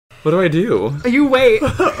What do I do? You wait.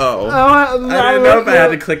 Oh. I didn't know if I had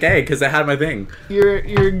to click A because I had my thing.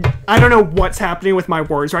 I don't know what's happening with my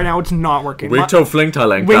words right now. It's not working. Winko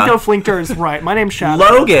Flinktalenka. Winko Flinkter is right. My name's Shadow.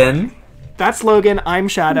 Logan. That's Logan. I'm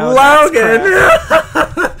Shadow. Logan.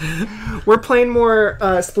 We're playing more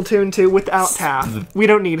Splatoon 2 without Taff. We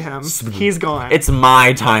don't need him. He's gone. It's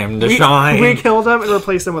my time to shine. We killed him and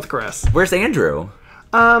replaced him with Chris. Where's Andrew?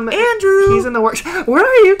 Andrew. He's in the works. Where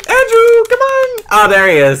are you? Andrew, come on. Oh, there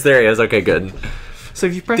he is. There he is. Okay, good. So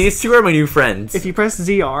if you press... These two are my new friends. If you press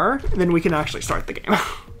ZR, then we can actually start the game.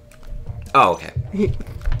 Oh, okay.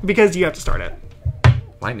 Because you have to start it.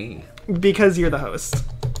 Why me? Because you're the host.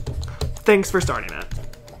 Thanks for starting it.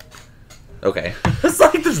 Okay. It's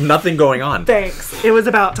like there's nothing going on. Thanks. It was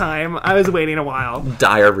about time. I was waiting a while.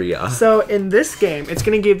 Diarrhea. So in this game, it's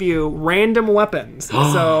going to give you random weapons.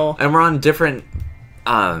 So and we're on different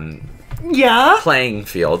yeah, playing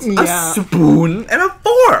fields. Yeah. A spoon and a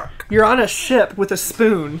fork. You're on a ship with a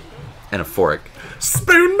spoon And a fork.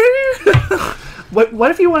 Spoon me?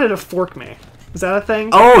 What if you wanted to fork me? Is that a thing?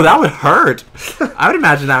 Oh, that would hurt. I would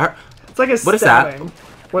imagine that hurt. It's like a What is that? stabbing.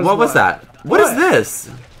 What was that? What is this?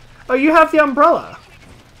 Oh, you have the umbrella.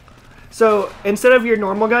 So instead of your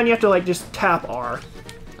normal gun, you have to like just tap R.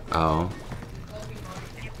 Oh.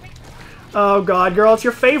 Oh god, girl, it's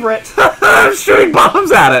your favorite. I'm shooting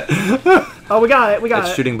bombs at it. Oh, we got it. We got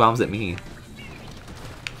It's it. shooting bombs at me.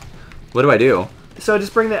 What do I do? So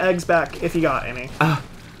just bring the eggs back if you got any.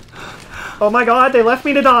 Oh my god, they left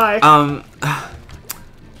me to die.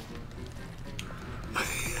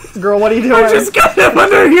 Girl, what are you doing? I just got him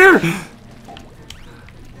under here.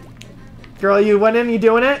 Girl, you went in, you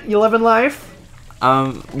doing it? You living life?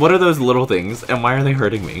 What are those little things, and why are they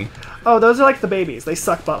hurting me? Oh, those are like the babies. They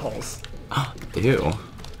suck buttholes. Ew.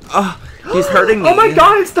 He's hurting me. Oh my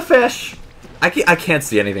god, it's the fish! I can't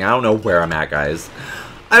see anything. I don't know where I'm at, guys.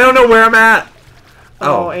 I don't know where I'm at.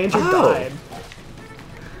 Oh, Andrew died.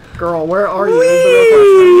 Girl, where are you?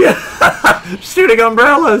 Whee! Shooting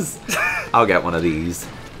umbrellas. I'll get one of these.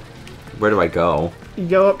 Where do I go? You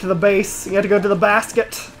go up to the base. You have to go to the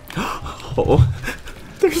basket. Oh,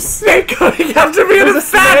 there's a snake coming after me and a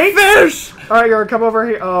fat fish. All right, girl, come over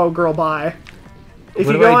here. Oh, girl, bye. If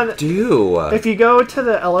What you do go I on, do? if you go to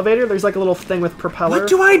the elevator, there's like a little thing with propeller. What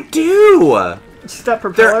do I do? Just that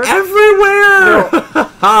propeller. They're everywhere.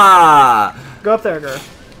 Go up there, girl.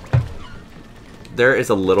 There is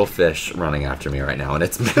a little fish running after me right now, and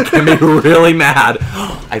it's making me really mad.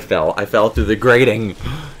 I fell through the grating.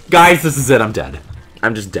 Guys, this is it. I'm dead.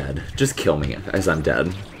 I'm just dead. Just kill me as I'm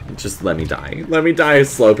dead. Just let me die. Let me die a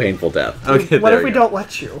slow, painful death. Okay, what if we don't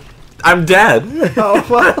let you? I'm dead. Oh,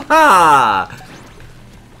 well.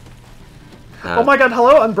 Oh my god,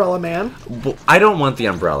 hello, Umbrella Man. I don't want the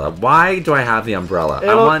umbrella. Why do I have the umbrella?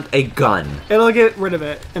 I want a gun. It'll get rid of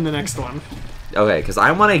it in the next one. Okay, because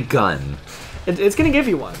I want a gun. It's gonna give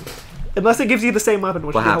you one. Unless it gives you the same weapon,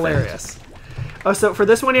 which would be hilarious. Oh, so for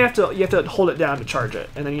this one you have to hold it down to charge it,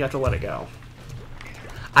 and then you have to let it go.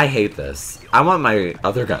 I hate this. I want my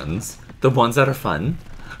other guns. The ones that are fun.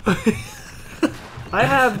 I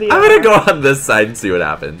have the... I'm gonna go on this side and see what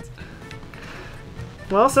happens.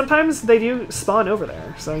 Well, sometimes they do spawn over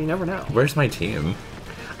there, so you never know. Where's my team?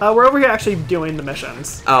 We're over here actually doing the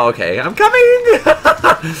missions. Oh, okay. I'm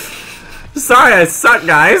coming! Sorry, I suck,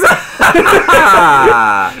 guys.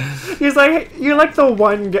 He's like, you're like the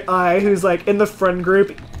one guy who's like in the friend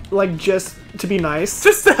group, like just to be nice.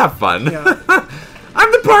 Just to have fun. Yeah.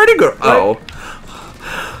 I'm the party girl.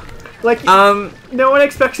 Like, no one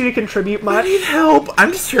expects you to contribute much. I need help.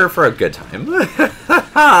 I'm just here for a good time.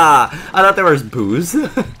 I thought there was booze. In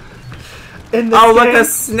this look, game, a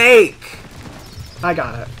snake. I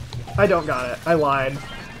got it. I don't got it. I lied.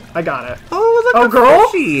 I got it. Oh, look, girl,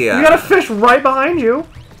 fishy. You got a fish right behind you.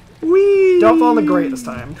 Whee! Don't fall in the grate this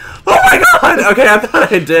time. Oh my god! Okay, I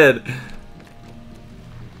thought I did.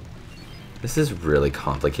 This is really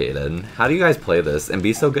complicated. How do you guys play this and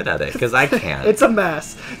be so good at it? Because I can't. It's a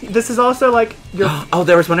mess. This is also like your... Oh,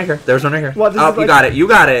 there was one right here. There was one right here. What, this oh, is like you got it. You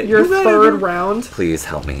got it. Your you got third it. round. Please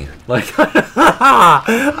help me. Like,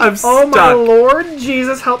 I'm stuck. Oh my Lord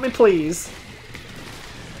Jesus, help me please.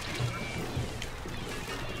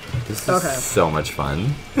 This is so much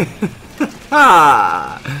fun.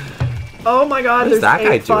 Oh my god, there's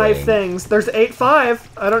there's 8-5 things. There's 8-5.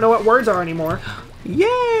 I don't know what words are anymore.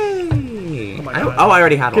 Yay! Oh my god. I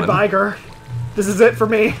already had one. Goodbye, girl. This is it for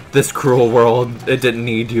me. This cruel world, it didn't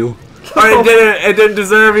need you. Or it didn't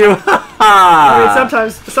deserve you. I mean,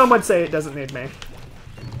 sometimes some would say it doesn't need me.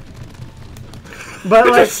 But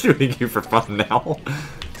I'm like, just shooting you for fun now.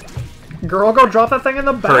 girl, go drop that thing in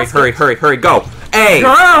the basket. Hurry, go. Hey!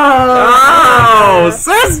 Girl! Oh,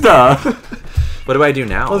 sister! What do I do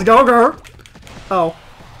now? Let's go, girl. Oh.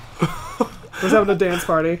 We're having a dance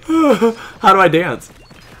party. How do I dance?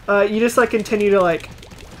 You just like continue to like,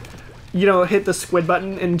 you know, hit the squid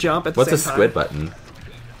button and jump at the What's same a time. squid button?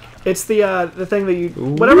 It's the thing that you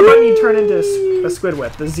whatever button you turn into a squid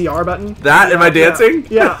with, the ZR button. That? Am I dancing?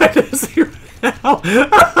 Yeah.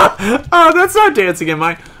 Oh, that's not dancing in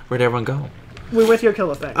my. Where'd everyone go? We went to go kill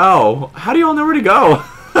the thing. Oh, how do you all know where to go?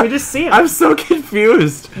 We just see them. I'm so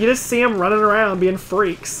confused. You just see them running around being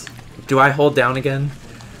freaks. Do I hold down again?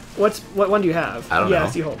 What one do you have? I don't know.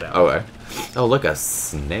 Yes, you hold down. Okay. Oh, look, a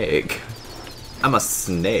snake. I'm a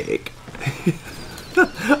snake.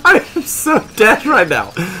 I am so dead right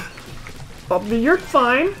now. Oh, you're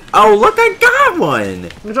fine. Oh, look, I got one.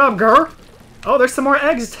 Good job, girl. Oh, there's some more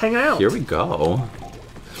eggs hanging out. Here we go.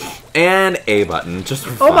 And A button, just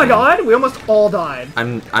for Oh my fun. god, we almost all died.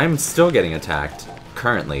 I'm still getting attacked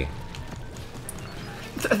currently.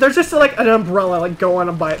 There's just like an umbrella like going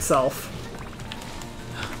on by itself.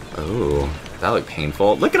 Oh, that looked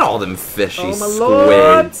painful. Look at all them fishy Oh my squids.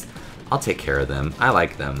 lord. I'll take care of them. I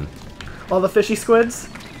like them. All the fishy squids.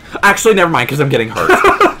 Actually, never mind, because I'm getting hurt.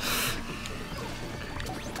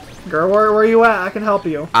 Girl, where are you at? I can help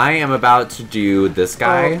you. I am about to do this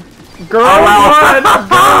guy. Oh. Girl, wow. run!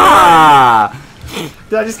 Ah!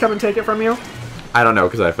 Did I just come and take it from you? I don't know,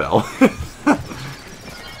 because I fell.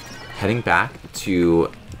 Heading back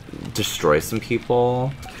to destroy some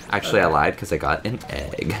people. Actually, I lied, because I got an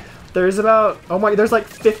egg. There's about, oh my, there's like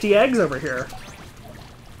 50 eggs over here.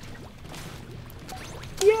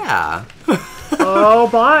 Yeah. Oh,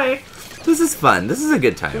 bye. This is fun. This is a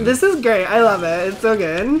good time. This is great. I love it. It's so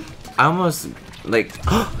good. I almost, like...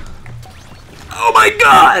 Oh my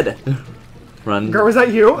god! Run. Girl, was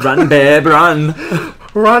that you? Run, babe, run.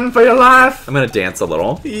 Run for your life. I'm gonna dance a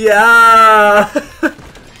little. Yeah!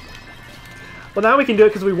 Well, now we can do it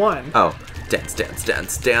because we won. Oh. Dance, dance,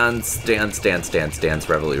 dance, dance, dance, dance, dance, dance,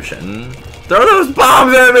 revolution. Throw those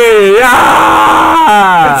bombs at me!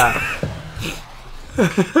 Yeah!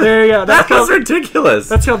 There you go. That was ridiculous.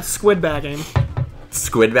 That's called squid bagging.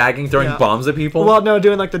 Squid bagging, throwing Yeah. bombs at people? Well, no,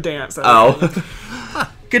 doing like the dance. Oh.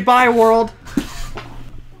 Goodbye, world.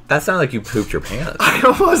 That sounded like you pooped your pants. I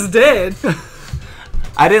almost did.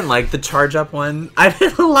 I didn't like the charge up one. I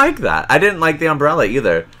didn't like that. I didn't like the umbrella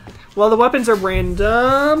either. Well, the weapons are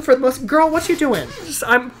random for the most. Girl, what you doing?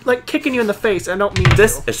 I'm like kicking you in the face. I don't mean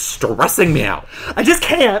This to. is stressing me out. I just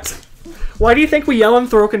can't. Why do you think we yell and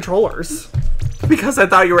throw controllers? Because I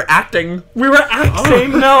thought you were acting. We were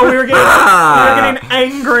acting. No, we were getting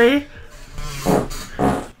angry.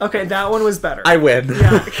 Okay, that one was better. I win.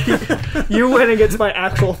 Yeah, you win against my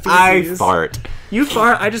actual I feces. fart. You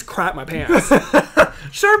fart. I just crap my pants.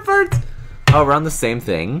 Sure farts. Oh, we're on the same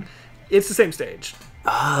thing? It's the same stage.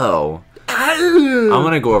 Oh. I'm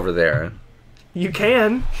gonna go over there. You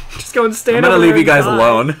can just go and stand. I'm gonna over leave there you guys and die.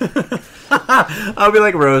 alone. I'll be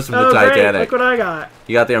like Rose from the Oh, great. Titanic. Look what I got.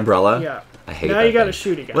 You got the umbrella? Yeah. I hate Now that you gotta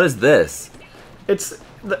thing. shoot again. What is this?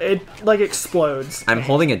 It like explodes. I'm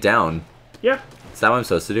holding it down. Yeah. Is that what I'm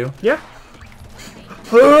supposed to do? Yeah.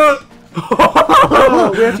 Oh,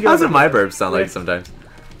 we have to go That's over what my here. burps sound We like have- sometimes. We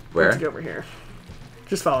have Where? to go over here.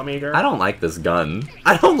 Just follow me, girl. I don't like this gun.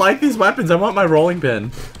 I don't like these weapons. I want my rolling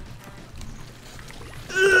pin.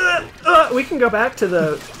 We can go back to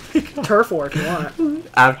the turf war if you want.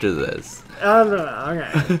 After this. No,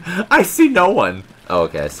 okay. I see no one. Oh,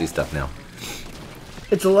 okay. I see stuff now.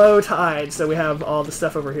 It's low tide, so we have all the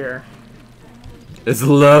stuff over here. It's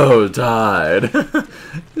low tide.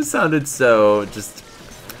 It sounded so just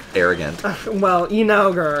arrogant. Well, you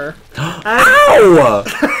know, girl. Ow!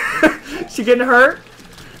 She getting hurt?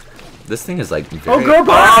 This thing is like very... Oh, girl,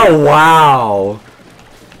 boss! Oh, wow!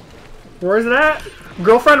 Where's it at?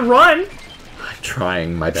 Girlfriend, run! I'm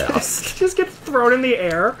trying my best. Just get thrown in the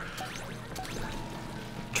air.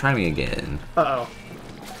 Try me again. Uh-oh.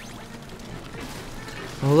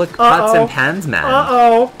 Oh, look, pots and pans, man.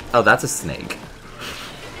 Uh-oh. Oh, that's a snake.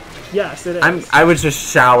 Yes, it is. I was just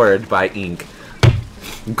showered by ink.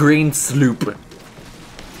 Green sloop.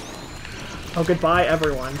 Oh, goodbye,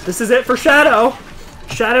 everyone. This is it for Shadow.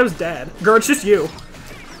 Shadow's dead. Girl, it's just you.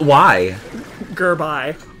 Why?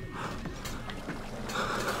 Goodbye.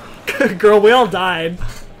 Girl, we all died.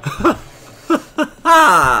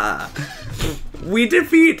 Ah! We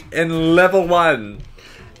defeat in level 1.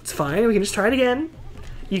 It's fine. We can just try it again.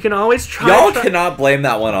 You can always try. Y'all cannot blame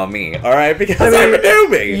that one on me, alright? Because I'm a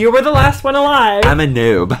newbie! You were the last one alive. I'm a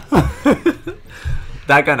noob.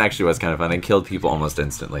 That gun actually was kind of fun. It killed people almost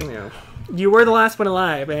instantly. Yeah. You were the last one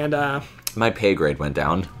alive, and My pay grade went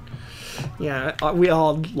down. Yeah, we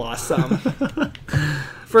all lost some.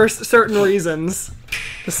 For certain reasons.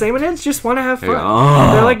 The Salmonids just want to have fun.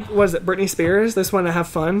 Oh. They're like, was it Britney Spears? They just want to have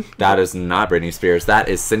fun. That is not Britney Spears. That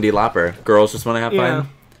is Cyndi Lauper. Girls just want to have Yeah. fun.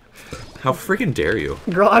 How freaking dare you?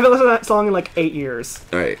 Girl, I haven't listened to that song in like 8 years.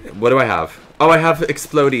 Alright, what do I have? Oh, I have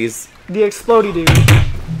Explodies. The Explodey dude.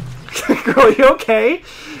 Girl, you okay?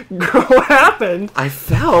 Girl, what happened? I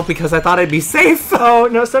fell because I thought I'd be safe. Oh,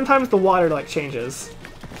 no, sometimes the water like changes.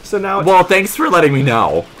 So now it's, Well, thanks for letting me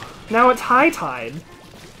know. now it's high tide.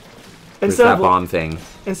 There's that bomb thing.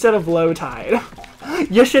 Instead of low tide.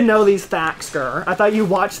 You should know these facts, girl. I thought you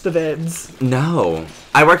watched the vids. No.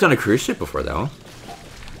 I worked on a cruise ship before, though.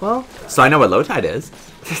 Well, So I know what low tide is.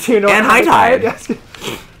 do you know And what high tide. Yes.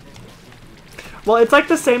 Well, it's like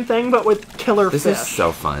the same thing, but with killer This fish. is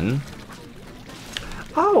so fun.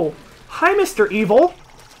 Oh, hi, Mr. Evil.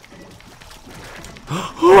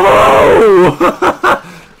 Oh!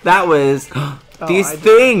 That was... These I did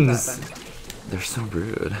things! that then. They're so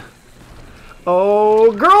rude.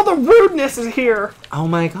 Oh, girl, the rudeness is here. Oh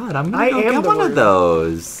my god, I'm I gonna go am get the one rude. of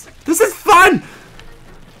those. This is fun!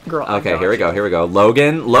 Girl, I Okay, got here we you. go, here we go.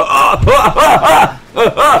 Logan, What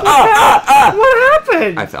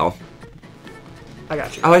happened? I fell. I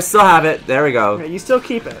got you. Oh, I still have it. There we go. Okay, you still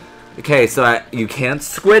keep it. Okay, so you can't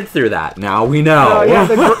squid through that. Now we know. Oh, yeah,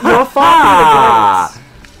 you'll fall through the grates.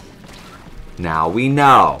 Now we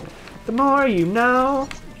know. The more you know.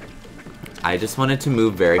 I just wanted to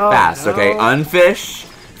move very Oh, fast. no. Okay, unfish,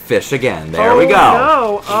 fish again. There Oh, we go.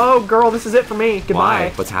 No. Oh, girl, this is it for me. Goodbye. Why?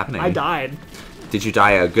 What's happening? I died. Did you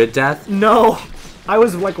die a good death? No. I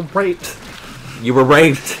was, like, raped. You were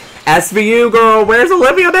raped. SVU, girl, where's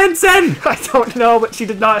Olivia Benson? I don't know, but she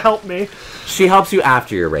did not help me. She helps you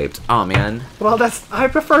after you're raped. Oh, man. Well, I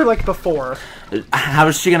prefer, like, before. How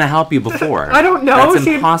is she going to help you before? I don't know. That's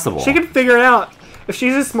impossible. She can figure it out. If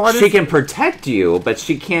she's as smart as... She can protect you, but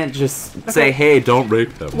she can't just say, hey, don't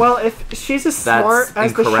rape them. Well, if she's as That's smart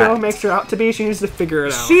as the show incorrect. makes her out to be, she needs to figure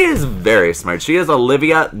it out. She is very smart. She is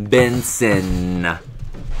Olivia Benson.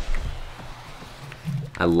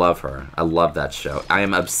 I love her. I love that show. I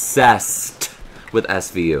am obsessed with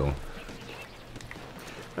SVU.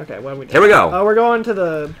 Okay, what are we doing? Here we go. Oh, we're going to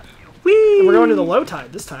the... Whee! We're going to the low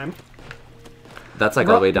tide this time. That's like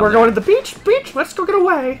all the way down We're there. going to the beach. Beach, let's go get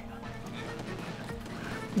away.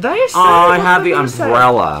 They said... Oh, I what have did the they say?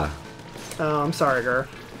 umbrella. Oh, I'm sorry, girl.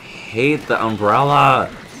 Hate the umbrella.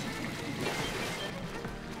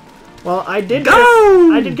 Well, I did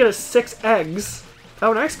Go! get a 6 eggs.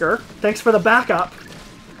 Oh, nice, girl. Thanks for the backup.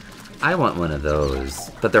 I want one of those,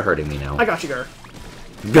 but they're hurting me now. I got you, girl.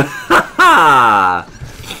 That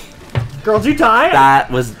Girl, did you die?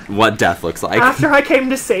 was what death looks like. After I came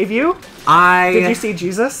to save you? Did you see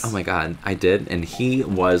Jesus? Oh my god, I did, and he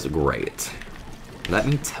was great. Let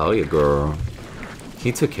me tell you, girl.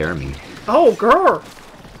 He took care of me. Oh, girl.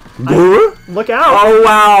 Girl? Look out. Oh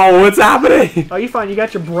wow, what's happening? Oh, you fine. You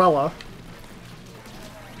got your umbrella.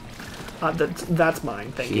 That's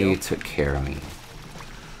mine. Thank He you. took care of me.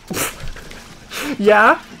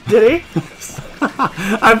 Yeah? Did he?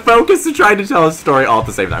 I'm focused to trying to tell a story all at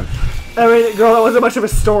the same time. I mean, girl, that wasn't much of a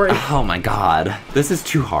story. Oh my god, this is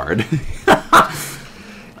too hard.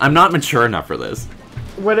 I'm not mature enough for this.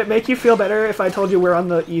 Would it make you feel better if I told you we're on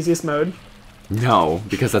the easiest mode? No,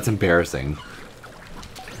 because that's embarrassing.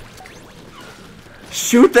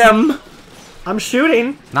 Shoot them! I'm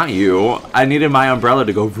shooting. Not you. I needed my umbrella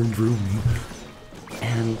to go vroom vroom.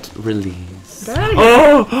 And release. Dang it.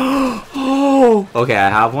 Oh! Oh! Okay, I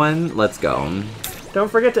have one. Let's go. Don't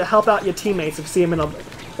forget to help out your teammates if you see them in a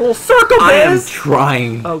little circle, I am biz.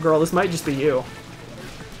 trying. Oh, girl, this might just be you.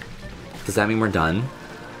 Does that mean we're done?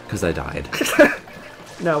 Because I died.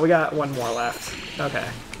 No, we got one more left. Okay.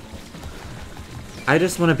 I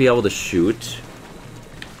just want to be able to shoot.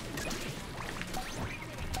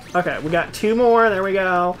 Okay, we got 2 more. There we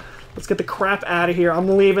go. Let's get the crap out of here.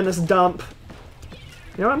 I'm leaving this dump.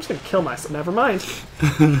 You know what? I'm just gonna kill myself. Never mind.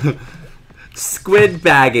 Squid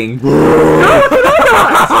bagging. Girl, look what I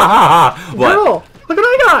got! What? Girl, look what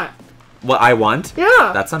I got! What I want?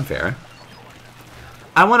 Yeah. That's unfair.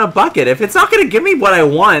 I want a bucket. If it's not going to give me what I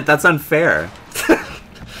want, that's unfair.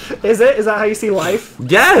 Is it? Is that how you see life?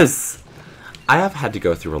 Yes! I have had to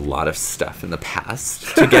go through a lot of stuff in the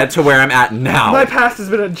past to get to where I'm at now. My past has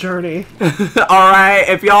been a journey. Alright,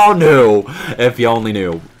 if y'all knew. If you only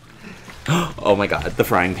knew. Oh my god, the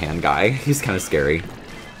frying pan guy. He's kind of scary.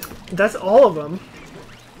 That's all of them.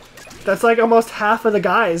 That's like almost half of the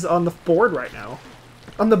guys on the board right now.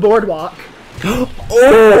 On the boardwalk.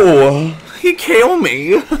 Oh! He killed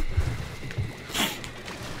me!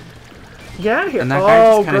 Get out of here. And that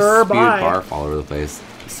guy Oh, just kind of grr, spewed bye. barf all over the place.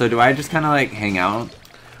 So do I just kind of like hang out?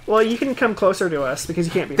 Well, you can come closer to us because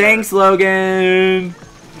you can't be. Thanks, Logan.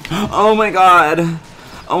 Oh my god.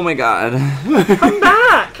 Oh my god. Come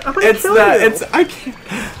back. I'm gonna kill you. It's I can't.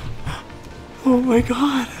 Oh my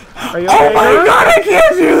god. Are you Oh okay? my god, I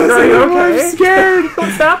can't do this. Are you okay? I'm scared.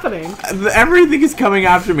 What's happening? Everything is coming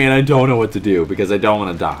after me and I don't know what to do because I don't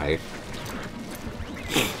want to die.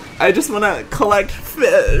 I just want to collect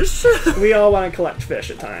fish. We all want to collect fish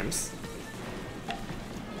at times.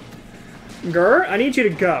 Gur, I need you to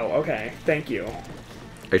go. Okay, thank you.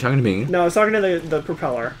 Are you talking to me? No, I was talking to the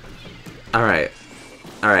propeller. Alright.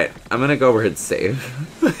 Alright, I'm gonna go where it's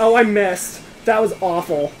safe. Oh, I missed. That was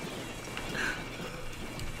awful.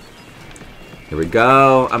 Here we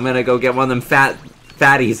go. I'm gonna go get one of them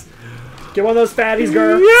fatties. Get one of those fatties,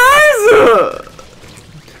 Gur. Yes!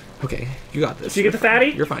 Okay, you got this. Did you get the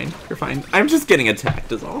fatty? You're fine. You're fine. I'm just getting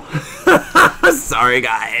attacked is all. Sorry,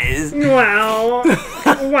 guys. Wow.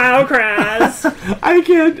 Wow, Kraz. I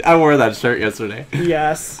can't. I wore that shirt yesterday.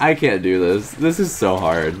 Yes. I can't do this. This is so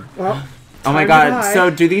hard. Well, Oh my time god. to die. So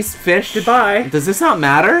do these fish... Goodbye. Does this not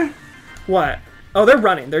matter? What? Oh, they're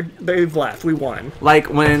running. They've left. We won. Like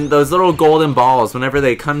when those little golden balls, whenever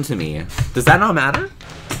they come to me, does that not matter?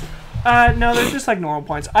 No, they're just like normal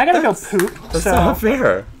points. I gotta go poop. That's so, not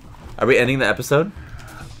fair. Are we ending the episode?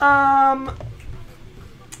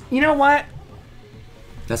 you know what?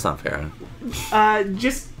 That's not fair.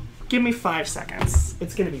 Just give me 5 seconds.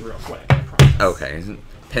 It's gonna be real quick. I promise. Okay.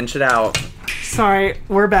 Pinch it out. Sorry,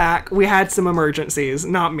 we're back. We had some emergencies.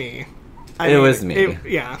 Not me. It was me.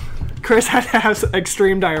 Yeah. Chris had to have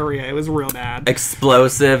extreme diarrhea. It was real bad.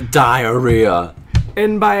 Explosive diarrhea.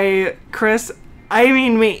 And by Chris, I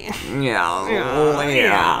mean me. Yeah.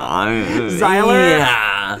 Zyler,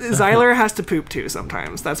 Yeah. Zyler has to poop too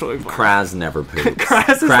sometimes. That's what we've learned. Kraz never poops.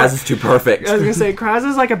 Kraz is too perfect. I was gonna say, Kraz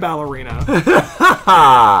is like a ballerina.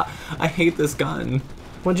 I hate this gun.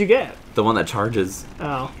 What'd you get? The one that charges.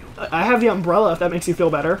 Oh. I have the umbrella if that makes you feel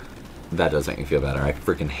better. That does make me feel better. I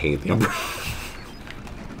freaking hate the umbrella.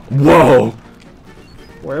 Whoa!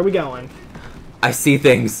 Where are we going? I see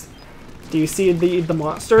things. Do you see the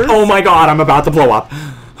monsters? Oh my god, I'm about to blow up.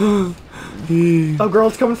 Oh, girl,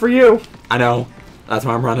 it's coming for you. I know. That's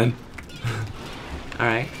why I'm running.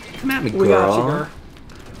 Alright. Come at me, girl. We got you, girl.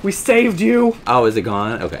 We saved you. Oh, is it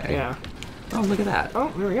gone? Okay. Yeah. Oh, look at that.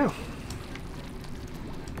 Oh, there we go.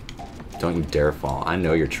 Don't you dare fall. I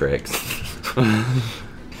know your tricks.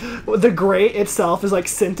 The grate itself is like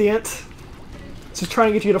sentient. It's just trying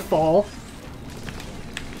to get you to fall.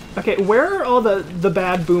 Okay, where are all the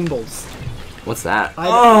bad boombles? What's that?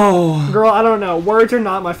 Oh! Girl, I don't know. Words are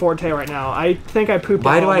not my forte right now. I think I pooped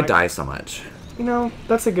Why out do all I my... die so much? You know,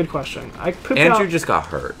 that's a good question. I pooped Andrew out... just got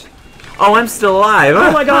hurt. Oh, I'm still alive.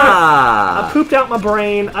 Oh my god! I pooped out my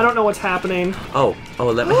brain. I don't know what's happening. Oh,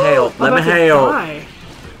 let me hail. Let me hail. Die.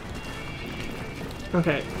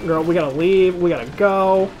 Okay, girl, we gotta leave. We gotta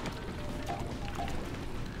go.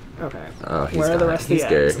 Okay. Oh, he's Where are the rest of the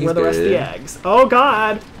good. eggs? He's Where are the rest of the good. eggs? Oh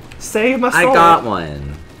god! Save my soul! I got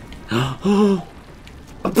one.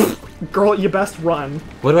 Girl, you best run.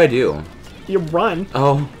 What do I do? You run.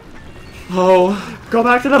 Oh. Oh. Go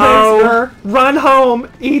back to the base, girl. Run home,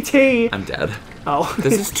 E.T. I'm dead. Oh.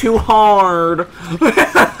 This is too hard.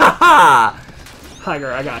 Hi,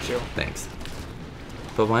 girl, I got you. Thanks.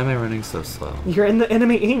 But why am I running so slow? You're in the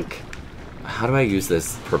enemy ink. How do I use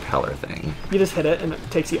this propeller thing? You just hit it and it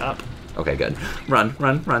takes you up. Okay, good. Run,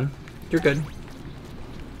 run, run. You're good.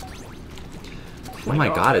 Oh my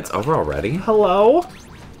god, it's over already? Hello?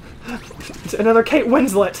 It's another Kate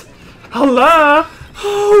Winslet. Hello?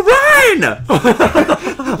 Oh, run!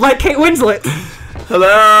 Like Kate Winslet.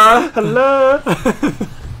 Hello? Hello?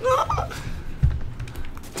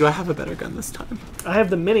 Do I have a better gun this time? I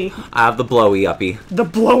have the mini. I have the blowy uppy. The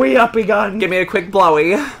blowy uppy gun. Give me a quick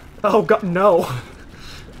blowy. Oh god, no.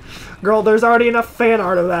 Girl, there's already enough fan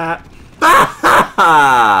art of that.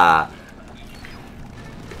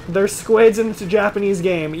 There's squids in it's a Japanese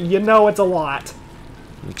game. You know it's a lot.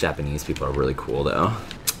 Japanese people are really cool, though.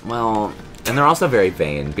 Well, and they're also very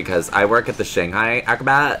vain, because I work at the Shanghai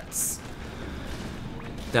Acrobats.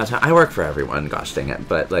 Downtown. I work for everyone, gosh dang it.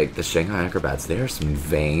 But, like, the Shanghai Acrobats, they are some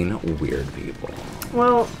vain, weird people.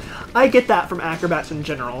 Well, I get that from acrobats in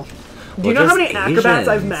general. Do you Well, know how just many acrobats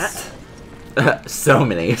I've Asians. met? So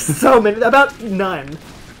many. So many. About none.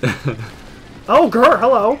 Oh, girl,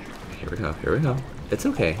 hello. Here we go, here we go. It's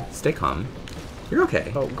okay. Stay calm. You're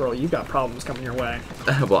okay. Oh, girl, you've got problems coming your way.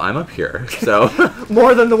 Well, I'm up here, so...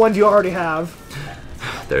 More than the ones you already have.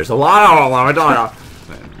 There's a lot of them.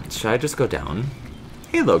 Should I just go down?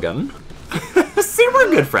 Hey, Logan. See,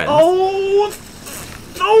 we're good friends. Oh,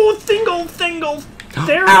 thingle.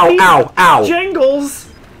 Therapy Ow, ow, ow. Jingles.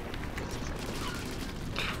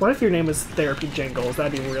 What if your name was Therapy Jingles?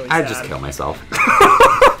 That'd be really sad. I'd just kill myself.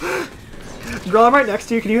 Girl, I'm right next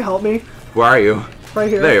to you. Can you help me? Where are you? Right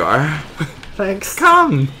here. There you are. Thanks.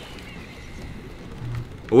 Come.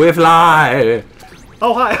 We fly.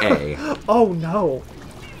 Oh, hi. Hey. Oh, no.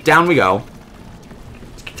 Down we go.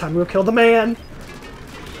 Time to go kill the man.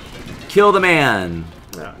 Kill the man.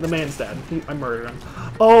 Yeah, the man's dead. I murdered him.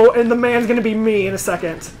 Oh, and the man's gonna be me in a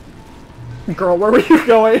second. Girl, where were you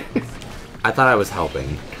going? I thought I was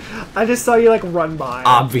helping. I just saw you, like, run by.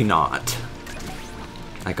 Obvi not.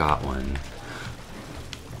 I got one.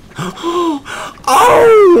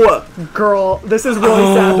 Oh! Girl, this is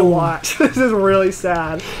really sad to watch. This is really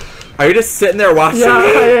sad. Are you just sitting there watching Yeah, me?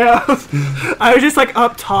 I am. I was just, like,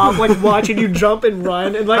 up top, like, watching you jump and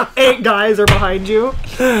run, and, like, 8 guys are behind you.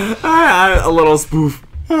 I had a little spoof.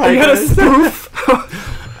 You had a spoof?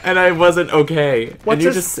 And I wasn't okay. What's and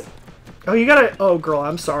you this? just... Oh, you got a... Oh, girl,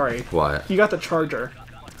 I'm sorry. What? You got the charger.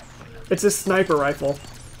 It's a sniper rifle.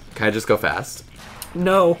 Can I just go fast?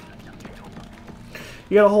 No.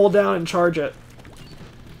 You gotta hold down and charge it.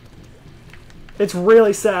 It's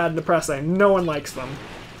really sad and depressing. No one likes them.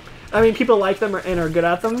 I mean, people like them and are good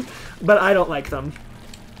at them, but I don't like them.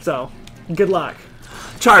 So, good luck.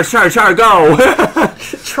 Charge, charge, charge, go!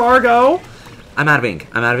 Chargo? I'm out of ink.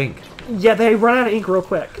 I'm out of ink. Yeah, they run out of ink real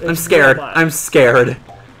quick. I'm scared. I'm scared.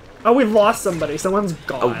 Oh, we lost somebody. Someone's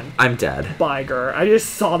gone. Oh, I'm dead. Bye, Gur. I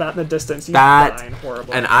just saw that in the distance. You That... dying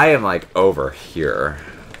horribly. And I am, like, over here.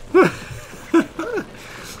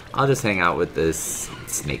 I'll just hang out with this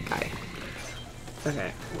snake guy.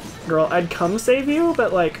 Okay. Girl, I'd come save you,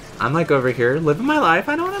 but, like... I'm, like, over here living my life.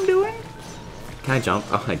 I know what I'm doing. Can I jump?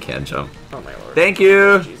 Oh, I can jump. Oh, my Lord. Thank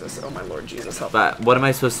you! Jesus. Oh, my Lord Jesus. Help But what am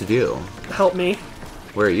I supposed to do? Help me.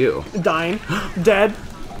 Where are you? Dying. Dead.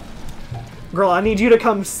 Girl, I need you to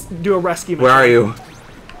come do a rescue mission. Where are you?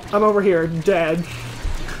 I'm over here, dead.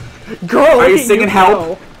 Girl, Are you singing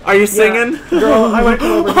help? Are you singing? Yeah. Girl, I went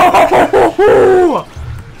over here.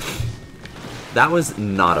 That was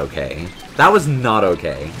not okay. That was not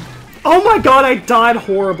okay. Oh my god, I died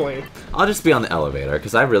horribly. I'll just be on the elevator,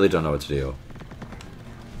 because I really don't know what to do.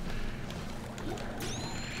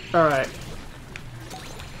 Alright.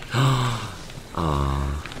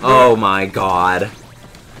 Oh my god.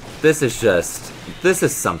 This is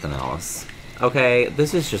something else. Okay?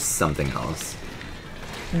 This is just something else.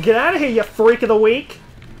 Get out of here, you freak of the week.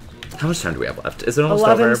 How much time do we have left? Is it almost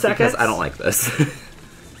 11 over? seconds. Because I don't like this.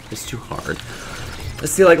 It's too hard.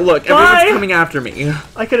 Let's see, like, look, Bye! everyone's coming after me.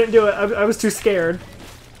 I couldn't do it. I was too scared.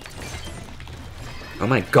 Oh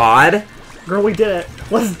my god. Girl, we did it.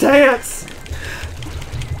 Let's dance.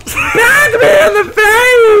 Back me in the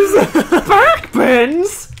face!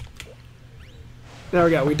 Backbends. There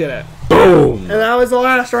we go. We did it. Boom! And that was the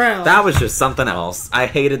last round. That was just something else. I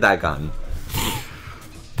hated that gun.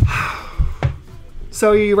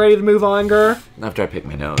 So, you ready to move on, Gur? After I picked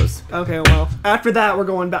my nose. Okay, well, after that, we're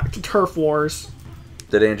going back to Turf Wars.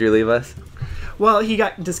 Did Andrew leave us? Well, he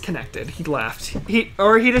got disconnected. He left. He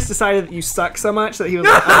just decided that you suck so much that he was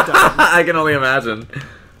like, I'm done. I can only imagine.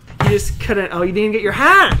 You just couldn't. Oh, you didn't get your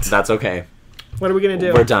hat. That's okay. What are we gonna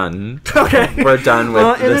do? We're done. Okay. We're done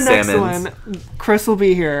with in the next salmons. one, Chris will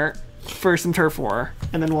be here for some turf war,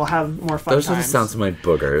 and then we'll have more fun Those are the times. sounds of my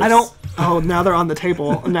boogers. I don't. Oh, now they're on the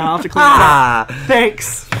table. Now I'll have to clean it Ah! up.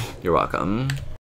 Thanks. You're welcome.